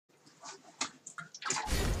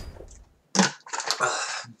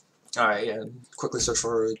Alright, yeah. Quickly search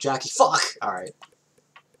for Jackie. Fuck! Alright.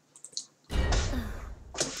 Do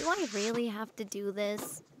I really have to do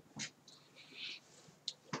this?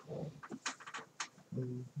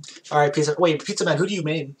 Alright, Pizza. Wait, Pizza Man, who do you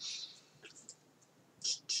main?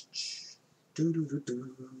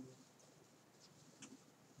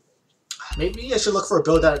 Maybe I should look for a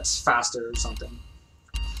build that's faster or something.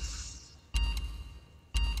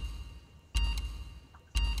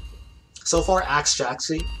 So far, Axe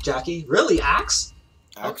Jackie. Really, Axe?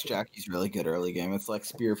 Axe Jackie's really good early game. It's like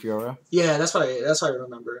Spear Fiora. Yeah, that's what I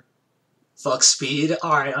remember. Fuck speed.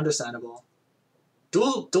 Alright, understandable.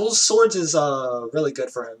 Dual swords is really good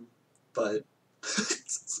for him, but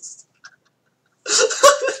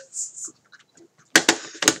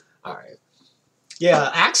alright. Yeah,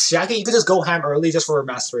 Axe Jackie, you could just go ham early just for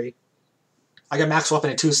mastery. I got max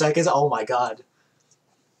weapon in 2 seconds. Oh my god.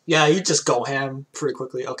 Yeah, you just go ham pretty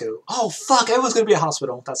quickly. Okay. Oh fuck, everyone's gonna be at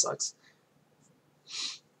hospital. That sucks.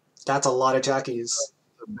 That's a lot of Jackies.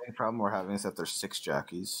 The main problem we're having is that there's 6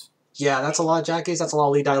 Jackies. Yeah, that's a lot of Jackies. That's a lot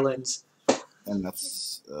of Li Dailins. And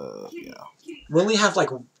that's, yeah. We only have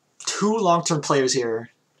like 2 long-term players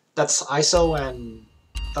here. That's ISO and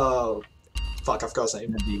fuck, I forgot his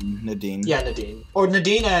name. Nadine. Yeah, Nadine. Or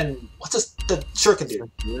Nadine and what's this? The Shuriken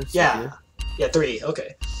dude. Yeah. Yeah, 3.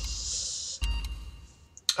 Okay.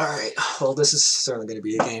 All right. Well, this is certainly going to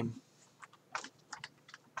be a game.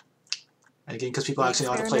 And again, because people actually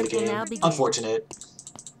know how to play the game. Unfortunate.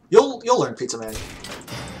 You'll learn, Pizza Man.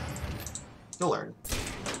 You'll learn.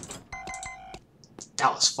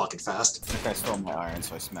 That was fucking fast. That guy stole my iron,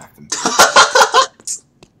 so I smacked him.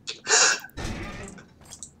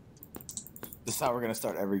 This is how we're gonna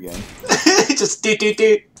start every game. Just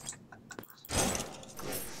doot.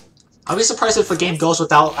 I'll be surprised if a game goes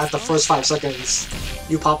without, at the first 5 seconds,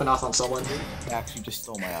 you popping off on someone. He actually just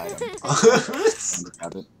stole my item.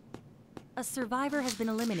 Grab it. A survivor has been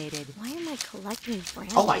eliminated. Why am I collecting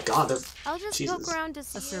brands? Oh my god, I'll just Jesus. poke around to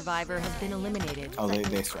see. A survivor has been eliminated. Oh,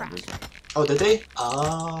 they surrendered. Oh, did they?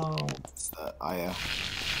 Oh. It's Aya.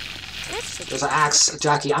 There's an Axe,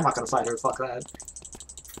 Jackie. I'm not gonna fight her. Fuck that.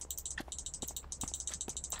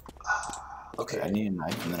 Okay. I need a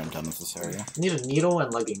knife, and then I'm done with this area. I need a needle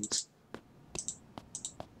and leggings.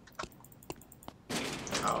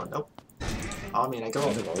 Oh, nope. Oh, I mean, I go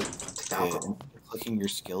over there. Take the alcohol. Clicking your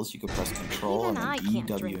skills, you can press Control and then E,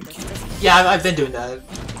 W, and Q. Yeah, I've been doing that.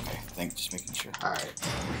 Okay, thanks. Just making sure. Alright.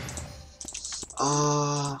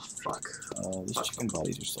 Fuck. These chicken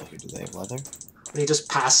bodies are still here. Do they have leather? When you just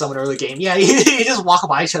pass someone early game. Yeah, you just walk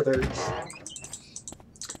by each other.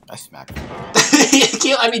 I smacked them.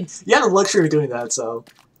 I mean, you have the luxury of doing that, so.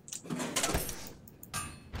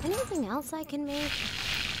 Anything else I can make?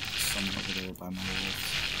 Someone over there by my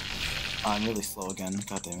wolves. I'm really slow again.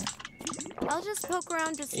 God damn it. I'll just poke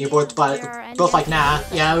around to see. You both like, nah.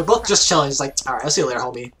 Yeah, we're both just chilling. It's like, alright, I'll see you later,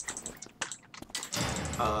 homie.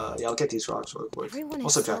 Yeah, I'll get these rocks real quick.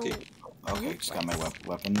 What's up, Jackie? Okay, just got my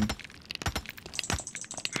weapon.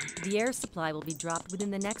 The air supply will be dropped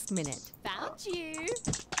within the next minute. Found you.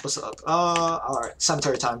 What's up? Alright,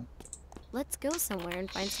 cemetery time. Let's go somewhere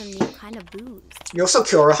and find some new kind of booze. Yo, what's up,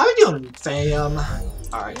 Kiora? How you doing, fam?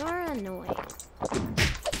 Alright. You're annoying.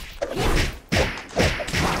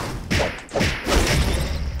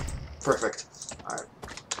 Perfect. Alright.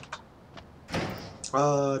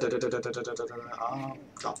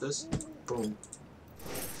 Drop this. Boom.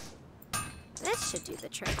 This should do the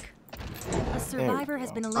trick. A survivor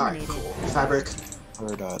has been Alright, eliminated. cool. Fabric.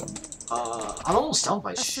 Third item. I'm almost done with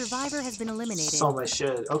my A survivor has been eliminated. So my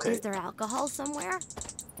shit. Okay. Is there alcohol somewhere?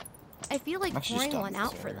 I feel like I'm pouring just one done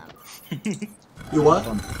out with for this them. You what?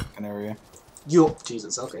 An area. You.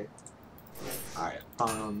 Jesus, okay. Alright.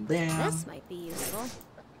 Bam. This might be useful.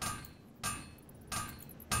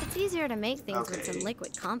 It's easier to make things with some Okay.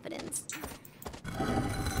 liquid confidence.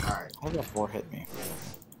 Alright. How did that 4 hit me?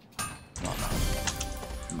 No,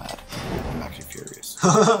 I'm mad. I'm actually furious.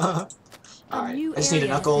 Alright. A new I just need a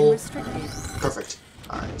area has been knuckle. restricted. Perfect.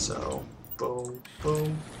 Alright, so. Boom.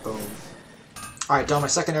 Boom. Boom. Alright, done my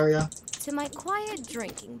second area. To my quiet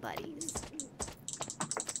drinking buddies.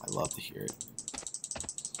 I love to hear it.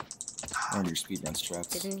 Learn your speedrun strats.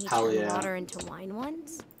 Didn't he Hell turn yeah. water into wine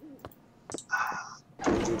once?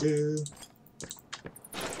 Do-do-do.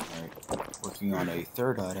 Alright, working on a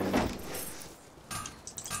third item.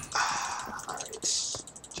 Alright.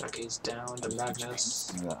 Jackie's down to Magnus.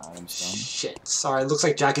 That item's done. Shit. Sorry, it looks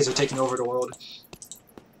like Jackies are taking over the world.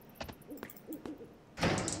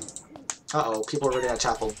 Uh-oh, people are already at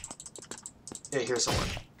chapel. Yeah, here's someone.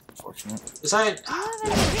 Unfortunate. Is that... Do you have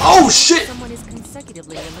any- Oh, shit! Someone is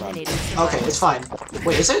consecutively eliminated. Okay, it's fine.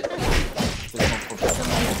 Wait, is it?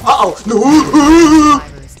 Uh-oh! No!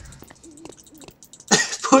 Survivors.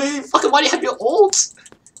 Please, fucking why do you have your ult?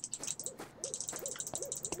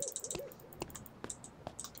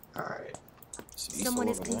 Alright. Someone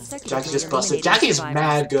is consecutively Jackie just busted. eliminating Jackie is survivors.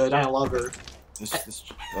 mad good. I love her.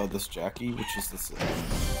 This Jackie, which is this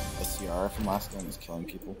SCR from last game, is killing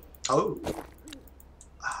people. Oh.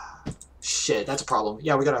 Shit, that's a problem.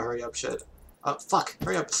 Yeah, we gotta hurry up, shit. Fuck.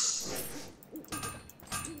 Hurry up.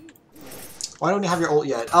 Why don't you have your ult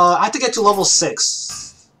yet? I have to get to level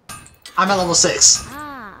 6. I'm at level 6.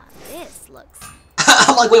 Ah, this looks.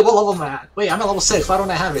 I'm like, wait, what level am I at? Wait, I'm at level 6. Why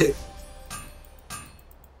don't I have it?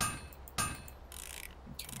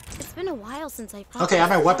 It's been a while since I fought. Okay, I have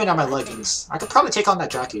my this weapon and my weapon. leggings. I could probably take on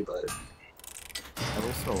that Jackie, but... I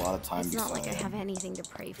wasted a lot of time It's because not like I have anything to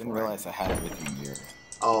pray didn't for. realize I had everything here.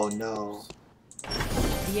 Oh, no.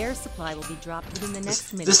 The air supply will be dropped within the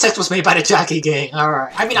next minute. This text was made by the Jackie gang.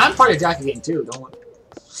 Alright. I mean, I'm part of the Jackie gang, too. Don't...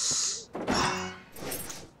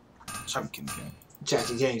 Pumpkin game.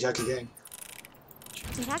 Jackie gang, Jackie gang.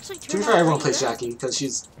 It actually To be turned fair, out everyone pretty plays good. Jackie, because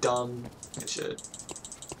she's dumb and shit.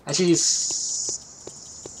 And she's...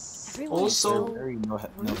 Everyone is also- so Very no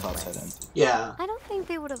thoughts head empty. Yeah. I don't think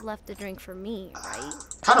they would have left a drink for me, right?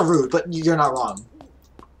 Kind of rude, but you're not wrong.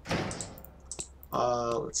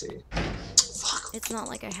 Let's see. Fuck. It's not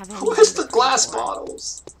like I have anything Where's to the pray glass for.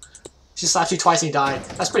 bottles? She slapped you twice and you died.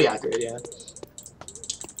 That's pretty accurate, yeah.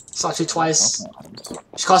 Slapped you twice.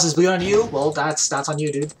 She causes bleed on you? Well, that's on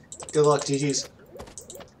you, dude. Good luck, GG's.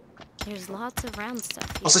 There's lots of round stuff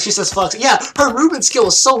here. Also, she says fuck. Yeah, her movement skill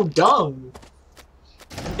is so dumb.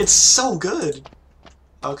 It's so good.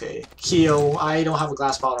 Okay, Kyo, I don't have a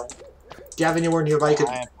glass bottle. Do you have anywhere nearby you could...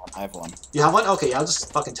 I have one. You have one? Okay, yeah, I'll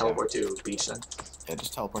just fucking teleport to beach then. Yeah,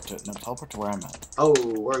 just teleport to where I'm at. Oh,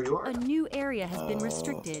 where you are? A new area has been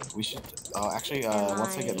restricted. We should. Oh, actually, Am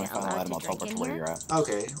once I get my I final allowed item, to I'll drink teleport in to where here? you're at.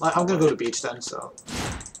 Okay, I'm gonna go to beach then, so...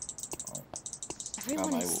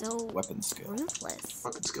 Everyone my is so weapon skill. ruthless.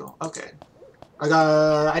 Weapon skill. Okay.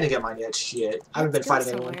 I didn't get mine yet, shit. I haven't been Let's go fighting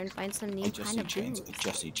somewhere anyone. and find some new I just kind need of chains. booze. I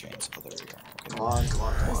just need chains. Oh, there we go. Okay. Come on, come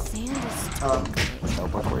on, come The on. sand is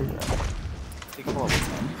Teleport to where you're at. Take a level 10.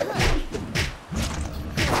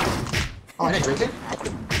 Oh, I didn't drink it?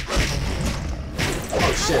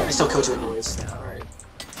 Oh shit, I still killed you anyways. Alright.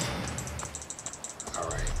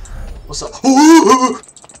 Alright. What's up?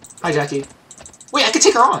 Hi, Jackie. Wait, I can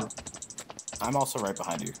take her on! I'm also right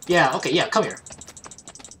behind you. Yeah, okay, yeah, come here.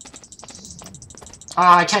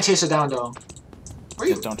 I can't chase her down, though. Where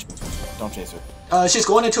Yeah, you? don't chase her. She's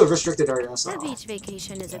going into a restricted area, so... a beach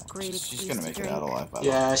vacation is a great She's excuse gonna to make it drink. out alive. By the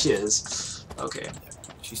way. Yeah, she is. Okay.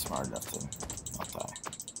 She's smart enough to not die.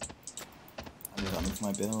 I'm done with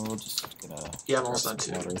my build. Just gonna. Yeah, I'm almost done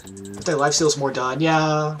grab some too. water here. The lifesteal's more done.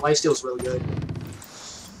 Yeah, lifesteal's really good.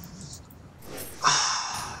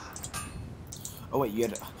 Oh wait, you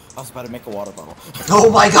had. I was about to make a water bottle. Oh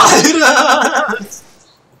my god!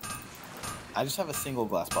 I just have a single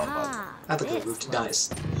glass bottle. by the way. Ah, I think this we moved. looks Nice.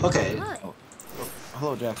 Okay. good. Oh,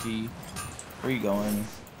 hello, Jackie. Where are you going?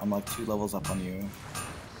 I'm like 2 levels up on you.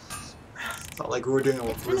 Felt like we were doing a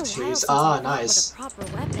It's been a roof while chase. since Ah, I fought nice. with a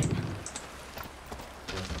proper weapon.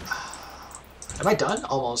 Am I done?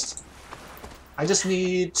 Almost. I just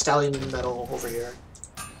need stallion metal over here.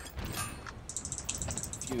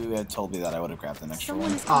 If you had told me that, I would have grabbed the next Someone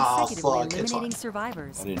one. is Aw, consecutively fuck, it's eliminating fine.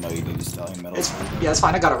 survivors. I didn't know you needed stallion metal. It's yeah, it's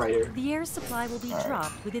fine. I got it right here. The air supply will be Alright.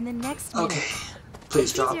 dropped within the next minute. Okay. Please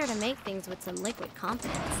It's drop. easier to make things with some liquid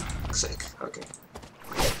confidence. Sick. Okay.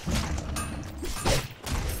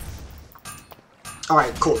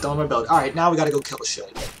 Alright, cool. Done my build. Alright, now we gotta go kill the shit.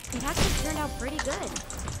 It actually turned out pretty good.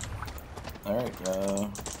 Alright,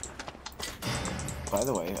 by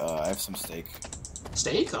the way, I have some steak.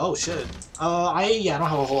 Steak? Oh shit. I don't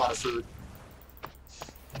have a whole lot of food.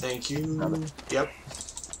 Thank you. Grab it. Yep.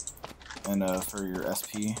 And, for your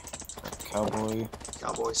SP, cowboy.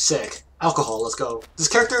 Cowboy. Sick. Alcohol, let's go. This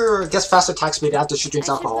character gets faster attack speed after she drinks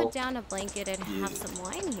I should alcohol. put down a blanket and have some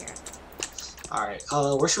wine here. Alright,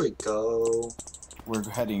 where should we go? We're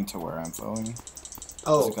heading to where I'm going.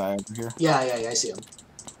 Oh, There's a guy over here. yeah, I see him.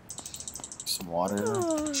 Some water.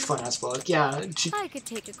 She's fun as fuck. Yeah, she, I could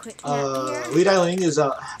take a quick nap here. Li Dailin is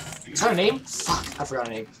that her name? Fuck, I forgot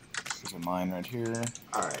her name. There's a mine right here.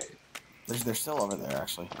 Alright, They're still over there,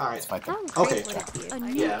 actually. Alright. Let's fight them. I'm Okay. grateful with you. A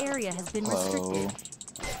new Yeah. area has been Hello. restricted.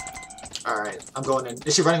 alright, I'm going in.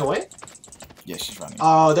 Is she running away? Yeah, she's running.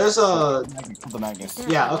 Oh, there's a... The Magnus. Is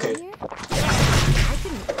there Yeah, a okay. button here? I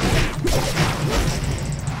can.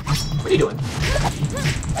 What are you doing?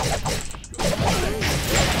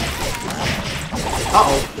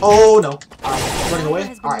 Uh-oh. Oh, no. Alright, running Survivor away?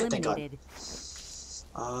 has been Alright, thank God. eliminated.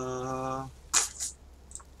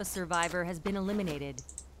 A survivor has been eliminated.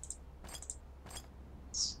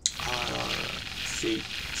 Feet.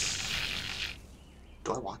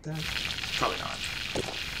 Do I want that? Probably not.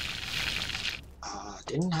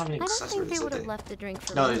 Didn't have any I don't think accessories. they would have did left the drink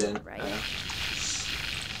for No, me, they didn't. right? Yeah.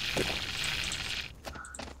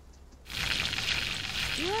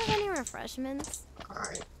 Do you have any refreshments?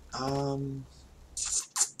 Alright.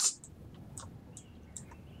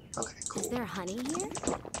 Okay, Is cool. there honey here?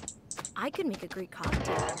 I could make a Greek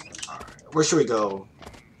cocktail. Alright. Where should we go?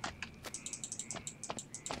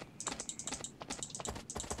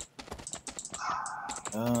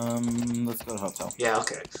 Let's go to hotel. Yeah,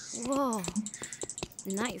 okay. Whoa.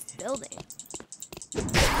 Nice building.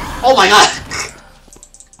 Oh my god!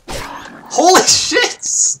 Holy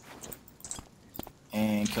shit!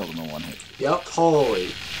 And kill them in one hit. Yep, holy.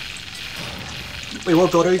 Wait,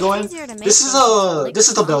 what build are you going? Easier to make This is than this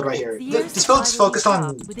is the build right here. This build's focused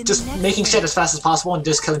on just making shit as fast as possible and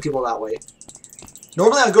just killing people that way.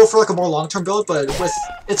 Normally I'd go for like a more long-term build, but with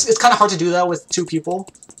it's kind of hard to do that with 2 people.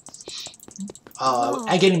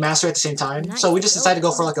 And getting mastery at the same time. So we just decided to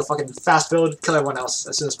go for like a fucking fast build, kill everyone else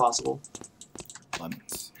as soon as possible.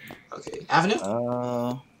 Lemons. Okay, Avenue?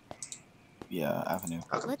 Yeah, Avenue.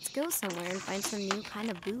 Okay. Let's go somewhere and find some new kind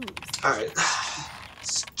of booze. Alright.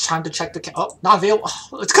 It's time to check the oh, not available.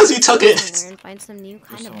 Oh, it's because you took it! Somewhere and find some new There's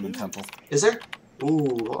kind of someone in booze. Temple. Is there? Ooh,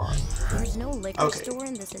 hold on. There's no liquor Okay. store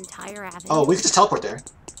in this entire avenue. Oh, we could just teleport there.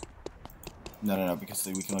 No, because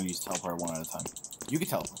we can only use teleport one at a time. You can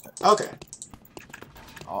teleport there. Okay.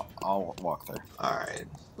 I'll walk there. Alright.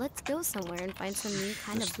 Let's go somewhere and find some new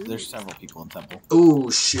kind of booze. There's several people in Temple. Ooh,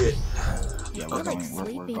 shit. Yeah, We're we're like going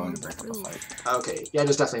sleeping to break up a through. fight. Okay, yeah,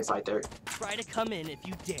 there's definitely a fight there. Try to come in if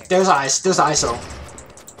you dare. There's the ISO.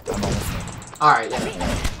 I'm almost there. Alright,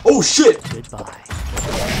 yeah. Oh, shit! Goodbye.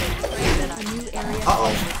 A new area.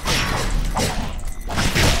 Uh-oh.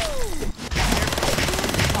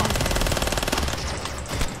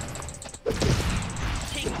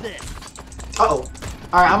 Take this. Uh-oh.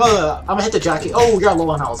 Alright, I'm gonna hit the Jackie. Oh, you're low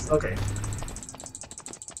on health. Okay.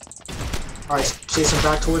 Alright, chase him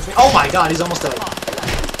back towards me. Oh my god, he's almost dead.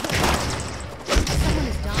 Someone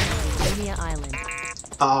is dominating Lumia Island.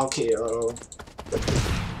 Okay,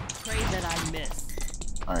 Pray that I miss.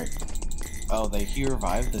 Alright. Oh, he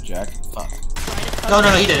revived the Jack? Fuck. No,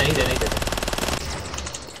 he didn't.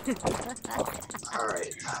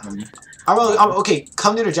 Alright. Okay,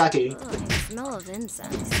 come near to Jackie. Ugh, I smell of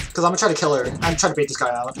incense. Because I'm gonna try to kill her. I'm trying to bait this guy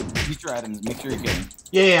out. Use your items, make sure you're healing.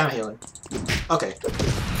 Yeah, I'm healing. Okay.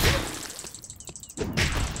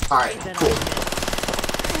 Alright, Pray that cool.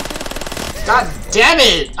 I God damn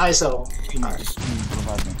it! ISO. Alright. Just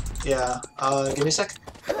revive me. Yeah, give me a sec.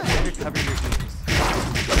 miss. Better cover your ears.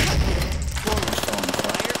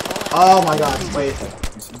 Oh my god, wait.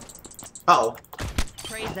 Uh-oh.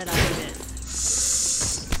 Pray that I miss.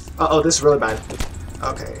 Uh-oh, this is really bad.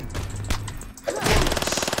 Okay.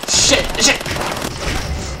 Shit!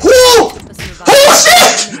 Woo! A survivor Oh, has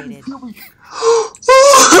shit! been eliminated.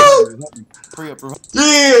 Hurry up, revive.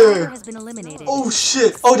 Survivor Yeah! has been eliminated. Oh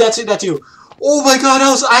shit! Oh, that's you. Oh my god,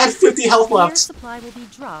 I had 50 health The air left. supply will be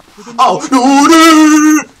dropped within the Oh, next no!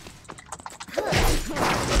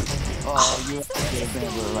 Oh, you have to get a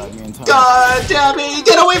band to revive me in time. God damn it!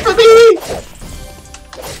 Get away from me!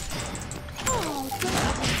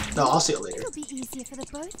 No, I'll see it later. It'll be easier for the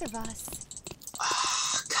both of us.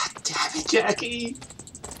 God damn it, Jackie!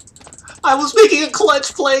 I was making a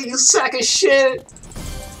clutch play, you sack of shit!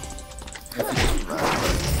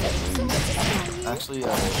 Actually,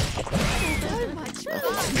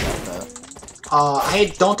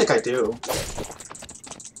 I don't think I do.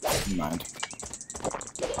 never mind.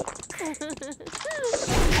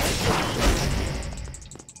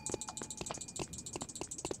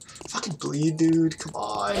 Fucking bleed, dude. Come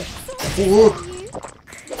on. Ooh.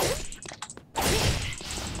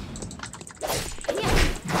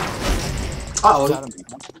 Uh-oh.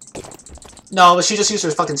 No, she just used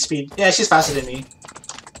her fucking speed. Yeah, she's faster than me.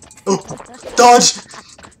 Oh, dodge!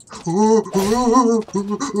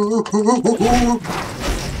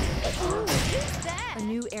 A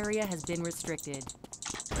new area has been restricted.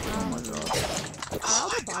 Oh my god. Are all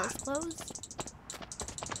the bars closed?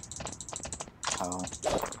 How?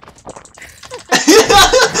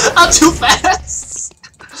 I'm too fast!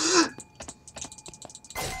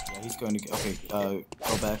 Yeah, he's going to. Okay,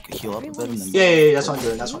 go back, heal up a bit, and then. Yeah, that's what I'm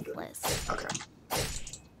doing, that's what I'm doing. Ruthless. Okay.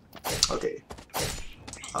 Okay.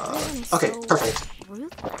 Everyone is Okay, so perfect.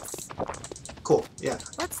 Ruthless. Cool, yeah.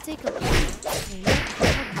 Let's take a look.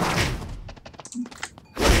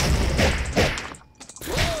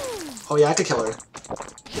 Oh yeah, I could kill her.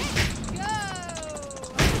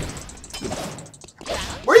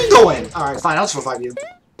 Where are Alright, fine, I'll just revive you.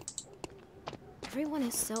 Everyone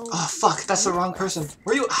is so. Oh, fuck, that's the wrong person.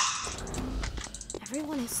 Where are you?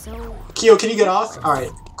 Everyone is so. Kyo, can you get off? Alright,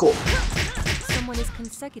 cool. Someone is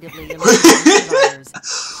consecutively eliminated survivors.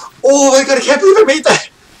 Oh my god, I can't believe I made that!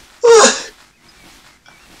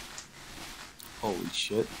 Holy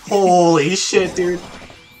shit. Holy shit, dude.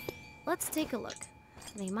 Let's take a look.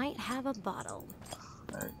 They might have a bottle.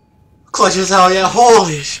 Alright. Clutch as hell, yeah,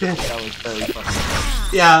 holy shit. That was very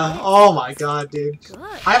fucking. Yeah, oh my god, dude. Good.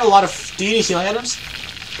 I have a lot of. Do you need healing items?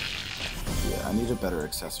 Yeah, I need a better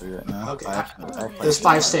accessory right now. Okay. I have There's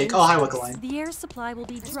 5 steak. Oh, hi, Wickaline. The air supply will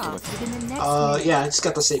be dropped within the next minute. Yeah, just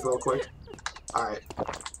got the steak real quick. Alright.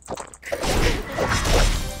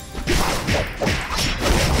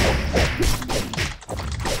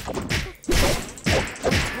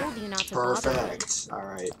 Told you not to bother. Perfect.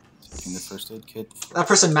 Alright. in the first aid kit. That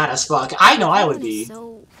person mad as fuck. I know I would Everyone be. is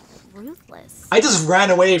so ruthless. I just ran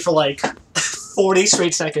away for like 40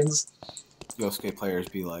 straight seconds. Yosuke players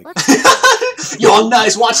be like, Yo,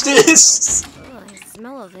 nice, watch this! Ugh, I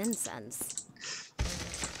smell of incense.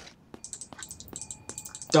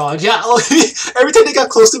 Dog, yeah, every time they got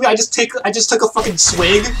close to me, I just took a fucking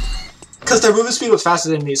swig. Because their movement speed was faster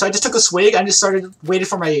than me. So I just took a swig and just started waiting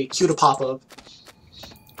for my Q to pop up.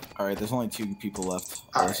 alright, there's only 2 people left.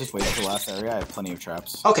 Alright. Let's just wait for the last area. I have plenty of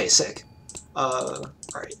traps. Okay, sick.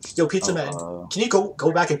 Alright. Yo, Pizza Man, can you go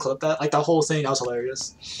back and clip that? Like, that whole thing, that was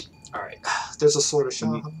hilarious. Alright. There's a sword of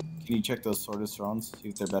shot. Can you check those sword of thrones? See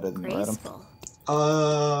if they're better than your item.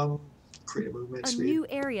 Graceful. Creative movement A speed. new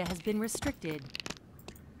area has been restricted.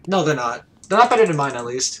 No, they're not. They're not better than mine, at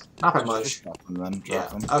least. Not by much. Just drop them then. Yeah,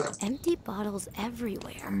 Drop them. okay. Empty bottles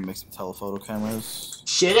everywhere. I'm gonna make some telephoto cameras.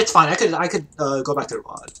 Shit, it's fine. I could go back to the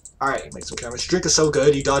mod. Alright, make some cameras. Drink is so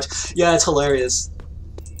good, you dodge. Yeah, it's hilarious.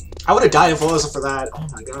 I would have died if it wasn't for that. Oh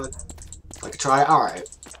my god. I could try. Alright.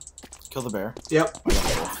 Kill the bear. Yep. I got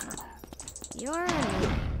both. You're a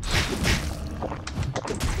new.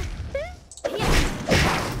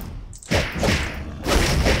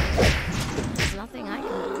 There's nothing I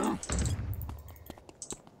can do.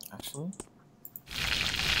 Actually.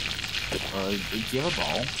 Do you have a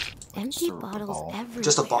ball? Empty Just a bottles ball. everywhere.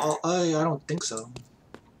 Just a ball? I don't think so.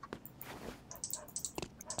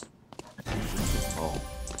 Ball.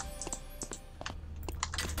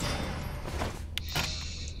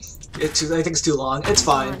 I think it's too long. It's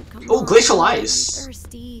fine. Come Oh, on, glacial I'm ice.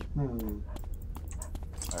 thirsty.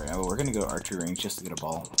 Alright, well, we're gonna go archery range just to get a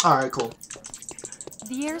ball. Alright, cool.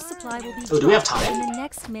 The air supply will be Oh, do we have dropped time? in the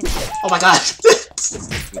next minute. Oh my god.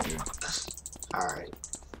 We do. Alright.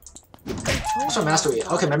 I told What's my you not mastery? to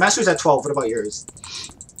Okay, my bother. mastery's at 12. What about yours?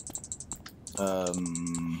 Hey,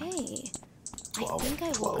 I 12. think I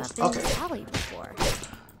woke 12. up in Okay. the alley before.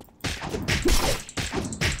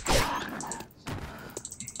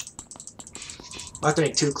 I have to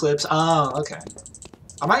make 2 clips. Oh, okay.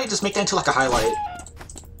 I might just make that into like a highlight.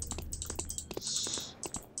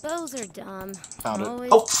 Those are dumb. Found it. Always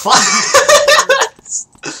Oh, fuck!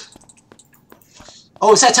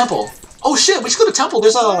 Oh, it's that temple. Oh shit, we should go to temple.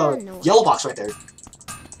 There's a yellow box right there.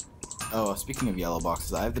 Oh, speaking of yellow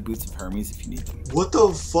boxes, I have the boots of Hermes if you need them. What the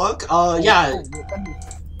fuck? Yeah.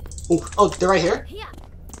 Oh, they're right here? Yeah.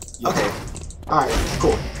 Yeah. Okay. Alright,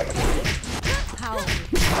 cool. Power.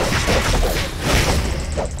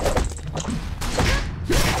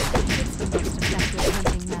 It's the most effective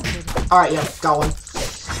hunting method. Alright, yeah, got one.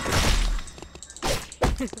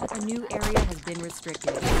 A new area has been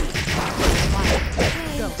restricted.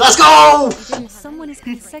 Go. Let's go! Someone is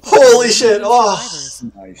consecutively Holy shit, oh. survivors.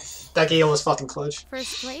 Nice. That game was fucking clutch.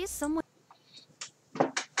 First place, someone.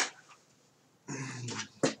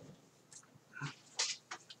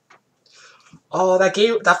 Oh,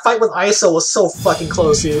 that fight with ISO was so fucking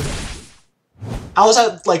close, dude. I was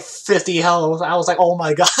at like 50 health. I was like, oh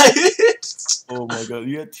my god. Oh my god,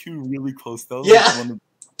 you had 2 really close though. Yeah.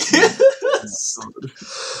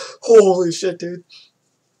 Holy shit, dude.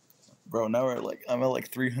 Bro, now I'm at like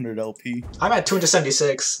 300 LP. I'm at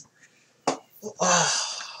 276.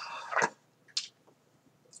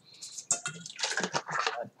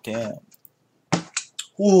 Damn.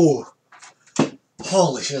 Ooh.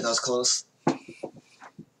 Holy shit, that was close.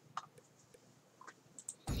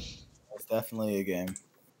 That's definitely a game.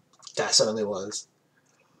 That certainly was.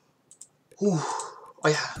 Ooh. Oh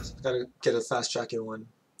yeah, gotta get a fast tracking one.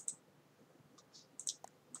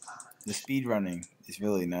 The speed running is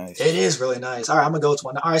really nice. It is really nice. Alright, I'm gonna go to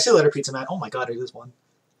one. Alright, see you later, Pizza Man. Oh my god, it is one.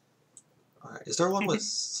 Alright, is there one with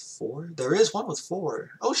 4? There is one with 4.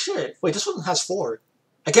 Oh shit. Wait, this one has 4.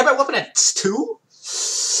 I get my weapon at 2?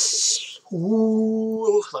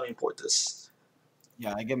 Ooh, let me import this.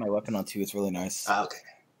 Yeah, I get my weapon on 2. It's really nice. Okay.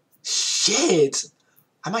 Shit.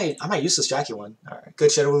 I might use this Jackie one. All right,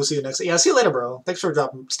 good shit. We'll see you next. Yeah, see you later, bro. Thanks for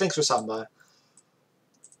stopping by.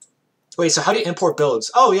 Wait, so how do you import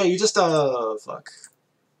builds? Oh yeah, you just fuck.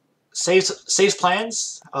 Saves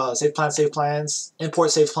plans. Save plans.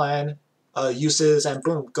 Import save plan. Uses and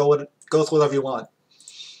boom, go through whatever you want.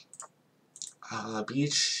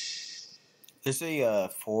 Beach. There's a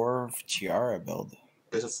 4 Chiara build.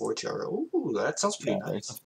 There's a 4 tiara. Ooh, that sounds pretty Yeah, nice.